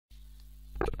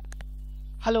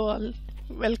Hello all,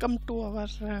 welcome to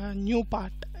our new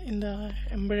part in the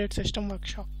embedded system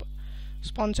workshop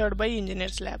sponsored by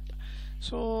Engineers Lab.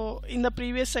 So in the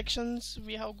previous sections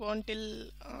we have gone till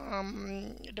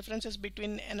differences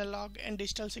between analog and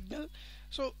digital signal.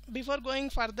 So before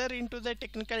going further into the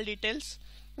technical details,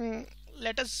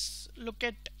 let us look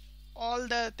at all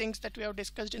the things that we have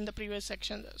discussed in the previous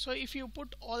section. So if you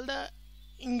put all the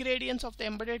ingredients of the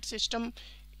embedded system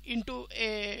into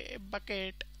a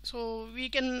bucket, so we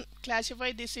can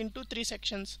classify this into three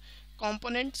sections.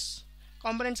 Components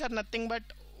are nothing but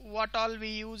what all we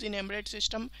use in embedded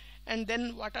system, and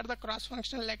then what are the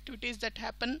cross-functional activities that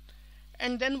happen,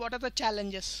 and then what are the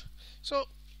challenges. So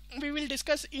we will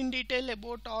discuss in detail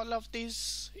about all of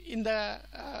these in the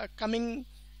coming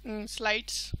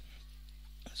slides,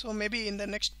 so maybe in the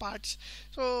next parts.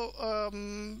 So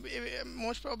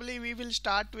most probably we will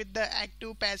start with the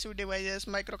active passive devices,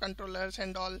 microcontrollers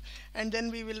and all, and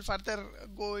then we will further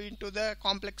go into the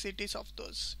complexities of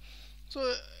those.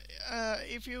 So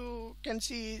if you can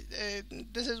see,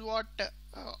 this is what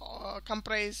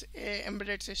comprise a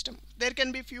embedded system. There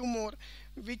can be few more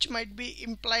which might be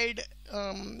implied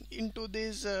into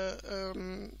these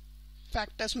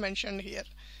factors mentioned here.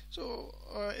 So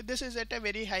this is at a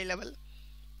very high level.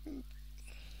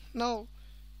 Now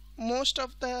most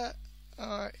of the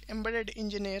embedded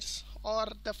engineers or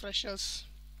the freshers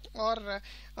or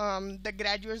the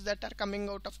graduates that are coming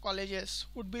out of colleges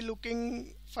would be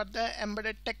looking for the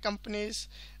embedded tech companies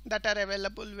that are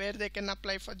available where they can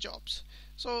apply for jobs.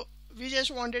 So we just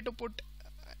wanted to put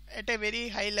at a very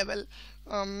high level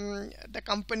the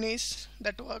companies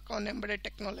that work on embedded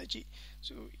technology.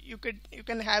 So you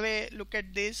can have a look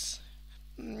at this.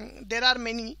 There are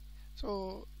many.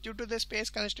 So due to the space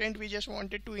constraint, we just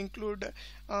wanted to include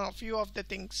a few of the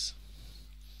things.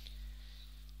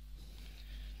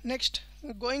 Next,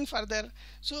 going further,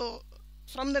 so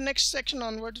from the next section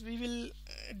onwards, we will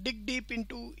dig deep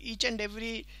into each and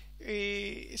every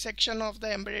section of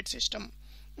the embedded system.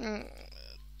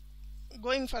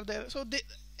 Going further, so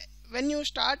when you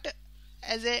start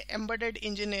as a embedded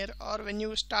engineer, or when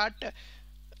you start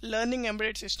learning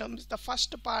embedded systems, the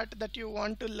first part that you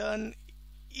want to learn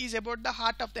is about the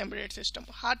heart of the embedded system.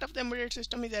 Heart of the embedded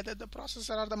system is either the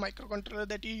processor or the microcontroller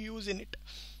that you use in it.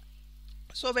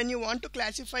 So when you want to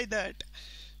classify that,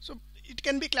 so it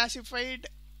can be classified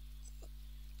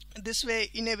this way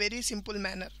in a very simple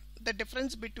manner. The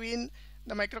difference between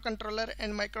the microcontroller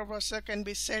and microprocessor can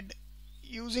be said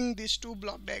using these two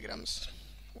block diagrams,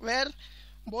 where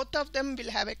both of them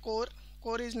will have a core.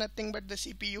 Core is nothing but the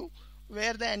CPU,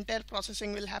 where the entire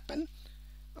processing will happen.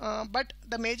 But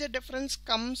the major difference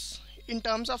comes in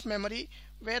terms of memory,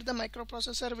 where the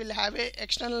microprocessor will have a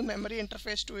external memory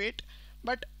interface to it,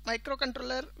 but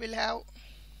microcontroller will have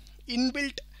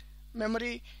inbuilt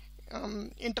memory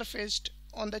interfaced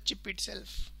on the chip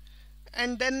itself.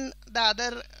 And then the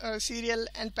other serial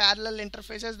and parallel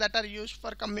interfaces that are used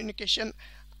for communication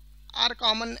are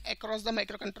common across the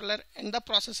microcontroller and the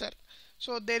processor.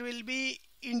 So there will be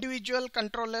individual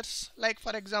controllers, like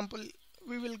for example,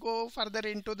 we will go further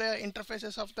into the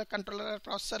interfaces of the controller or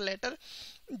processor later.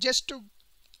 Just to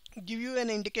give you an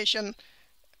indication,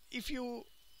 if you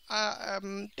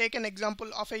take an example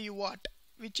of a UART,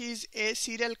 which is a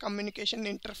serial communication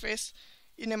interface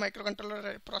in a microcontroller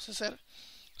or a processor.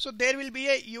 So there will be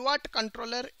a UART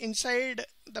controller inside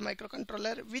the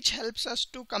microcontroller which helps us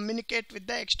to communicate with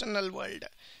the external world.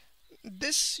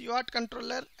 This UART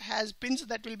controller has pins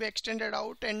that will be extended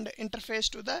out and interface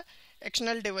to the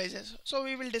external devices. So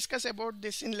we will discuss about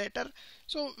this in later.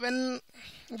 So when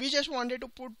we just wanted to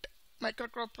put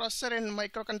microprocessor and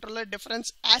microcontroller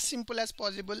difference as simple as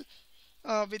possible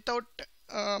without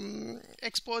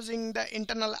exposing the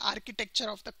internal architecture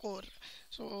of the core.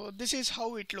 So this is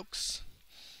how it looks.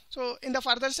 So in the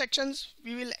further sections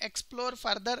we will explore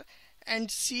further and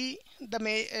see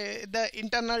the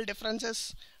internal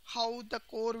differences, how the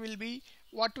core will be,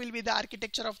 what will be the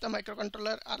architecture of the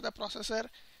microcontroller or the processor,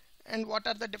 and what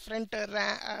are the different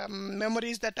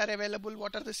memories that are available,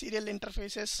 what are the serial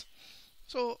interfaces.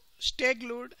 So stay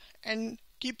glued and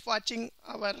keep watching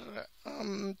our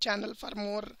channel for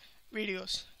more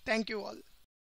videos. Thank you all.